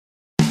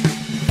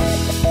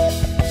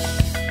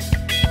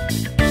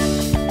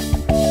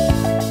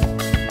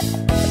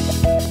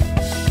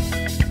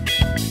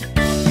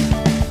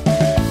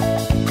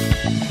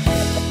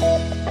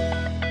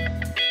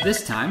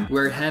This time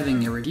we're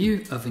having a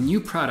review of a new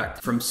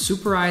product from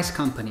Supereyes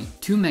company,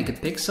 2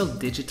 megapixel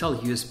digital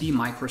USB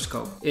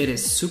microscope. It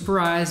is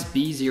Supereyes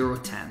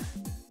B010.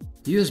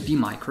 USB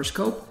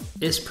microscope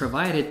is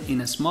provided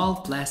in a small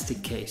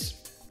plastic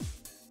case.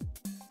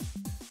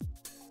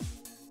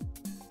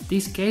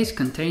 This case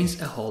contains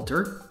a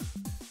holder,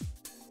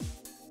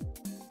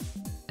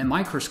 a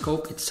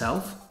microscope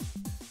itself,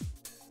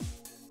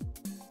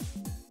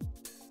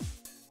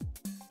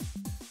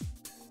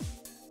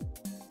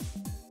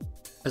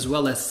 as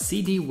well as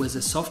CD with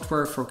a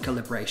software for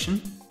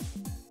calibration,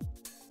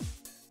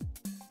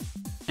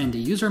 and a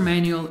user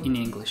manual in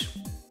English.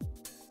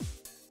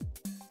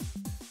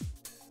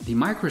 The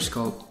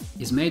microscope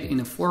is made in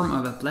the form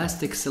of a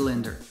plastic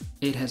cylinder.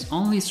 It has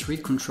only 3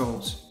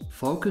 controls: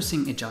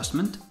 focusing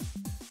adjustment,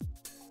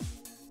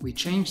 we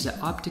change the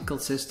optical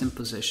system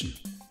position,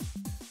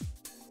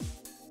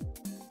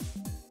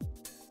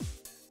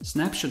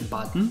 snapshot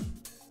button,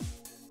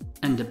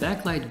 and the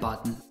backlight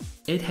button.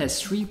 It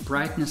has 3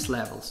 brightness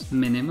levels: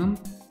 minimum,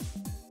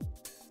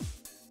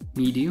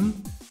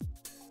 medium,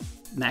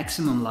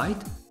 maximum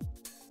light,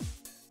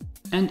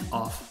 and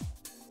off.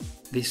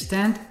 The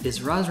stand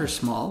is rather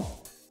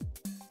small,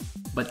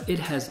 but it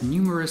has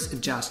numerous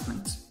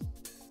adjustments.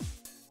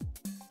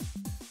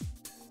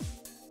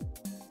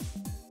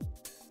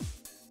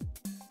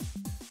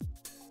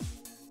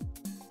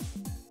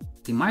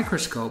 The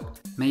microscope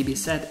may be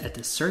set at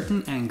a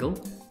certain angle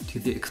to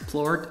the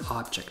explored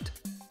object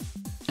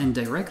and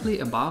directly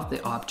above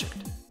the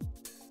object.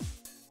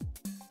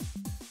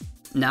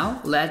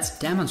 Now let's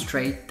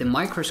demonstrate the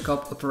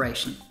microscope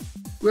operation.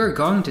 We're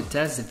going to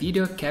test the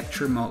video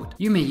capture mode.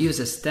 You may use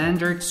a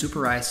standard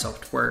Supereyes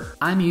software.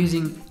 I'm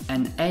using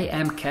an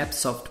AMCAP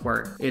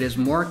software. It is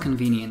more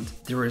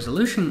convenient. The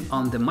resolution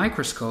on the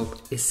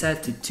microscope is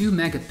set to 2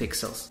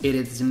 megapixels. It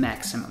is the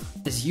maximum.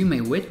 As you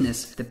may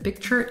witness, the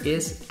picture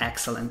is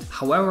excellent.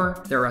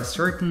 However, there are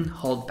certain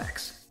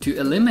holdbacks. To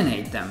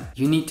eliminate them,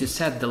 you need to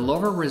set the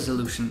lower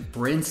resolution,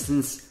 for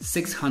instance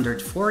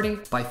 640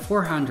 by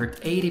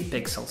 480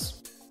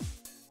 pixels.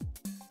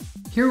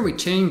 Here we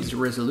change the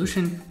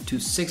resolution to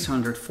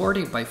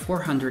 640 by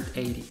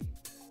 480.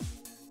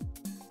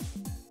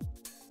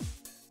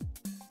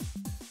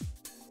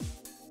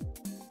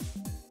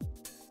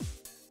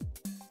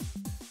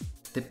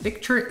 The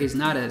picture is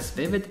not as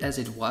vivid as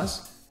it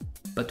was,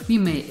 but we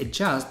may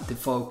adjust the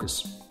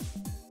focus.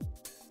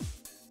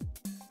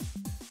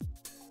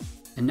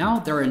 And now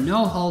there are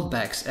no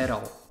holdbacks at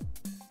all.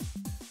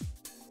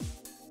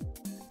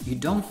 You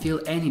don't feel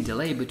any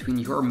delay between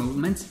your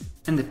movements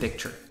and the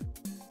picture.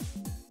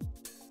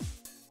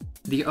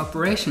 The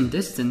operation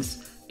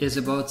distance is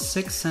about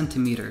 6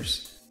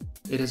 centimeters.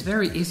 It is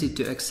very easy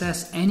to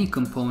access any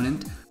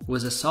component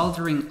with a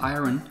soldering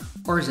iron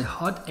or the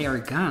hot air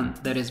gun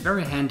that is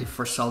very handy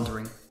for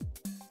soldering.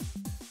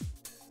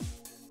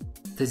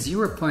 The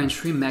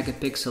 0.3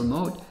 megapixel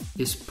mode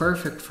is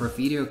perfect for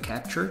video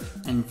capture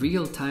and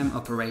real-time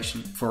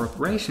operation. For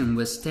operation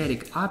with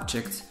static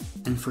objects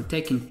and for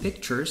taking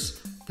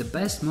pictures, the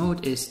best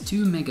mode is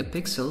 2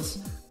 megapixels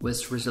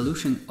with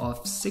resolution of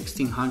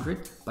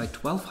 1600 by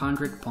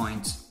 1200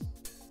 points.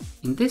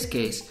 In this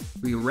case,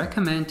 we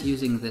recommend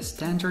using the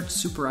standard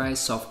Supereyes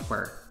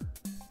software.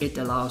 It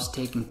allows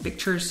taking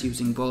pictures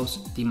using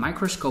both the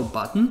microscope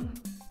button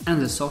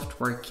and the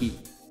software key.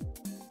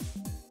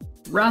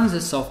 Run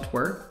the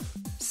software,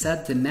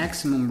 set the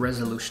maximum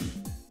resolution.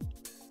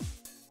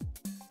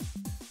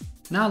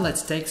 Now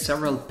let's take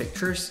several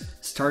pictures,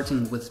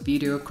 starting with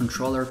video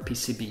controller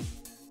PCB.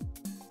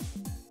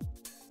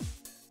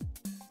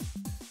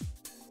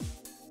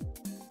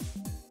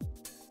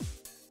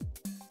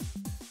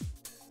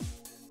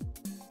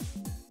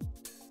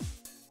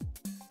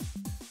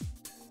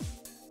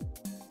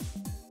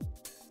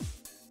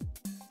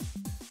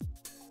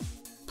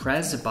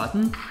 Press the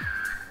button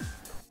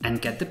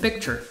and get the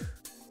picture.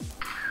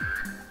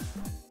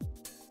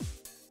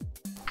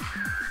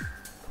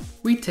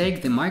 We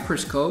take the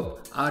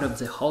microscope out of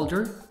the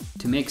holder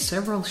to make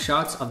several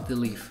shots of the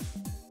leaf.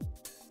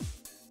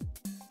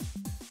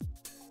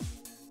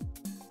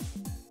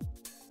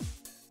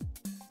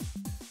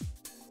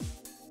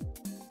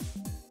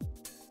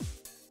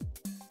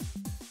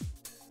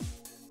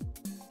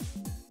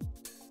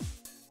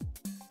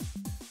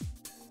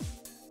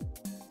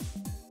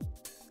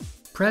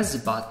 Press the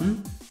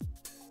button,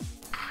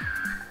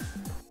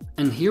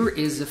 and here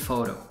is the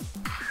photo.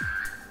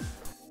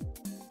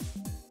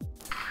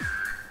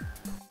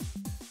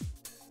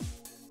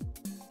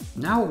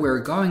 Now we're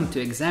going to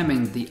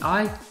examine the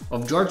eye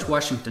of George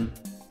Washington,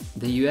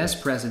 the US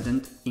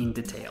President, in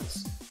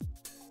details.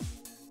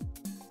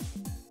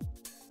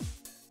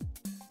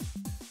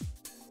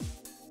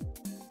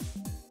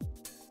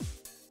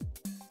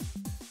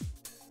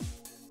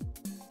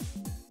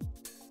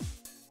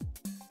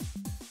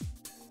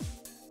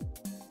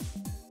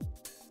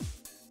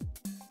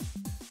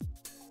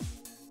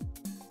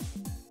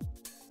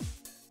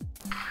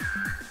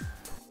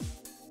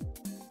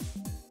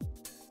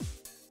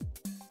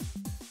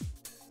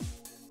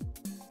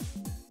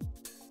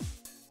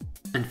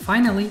 And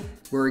finally,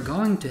 we're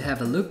going to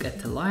have a look at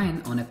the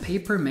line on a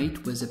paper made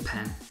with a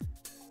pen.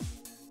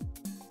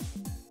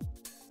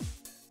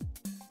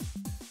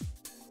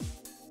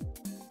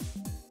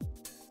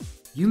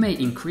 You may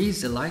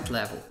increase the light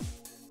level,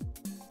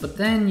 but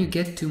then you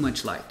get too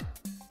much light.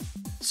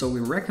 So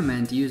we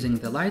recommend using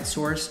the light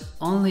source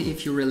only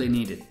if you really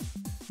need it,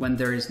 when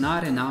there is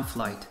not enough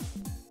light.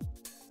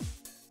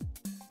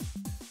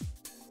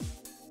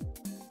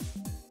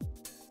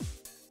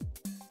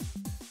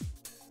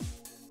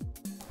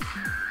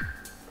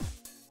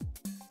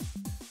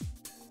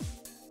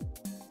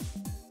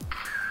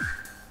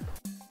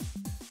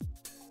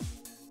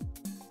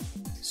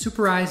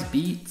 Supereyes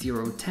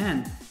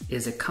B010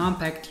 is a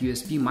compact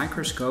USB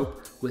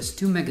microscope with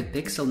 2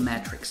 megapixel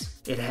matrix.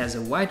 It has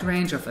a wide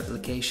range of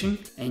application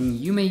and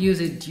you may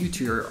use it due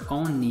to your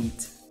own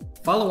needs.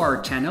 Follow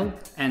our channel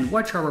and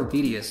watch our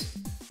videos.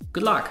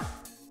 Good luck!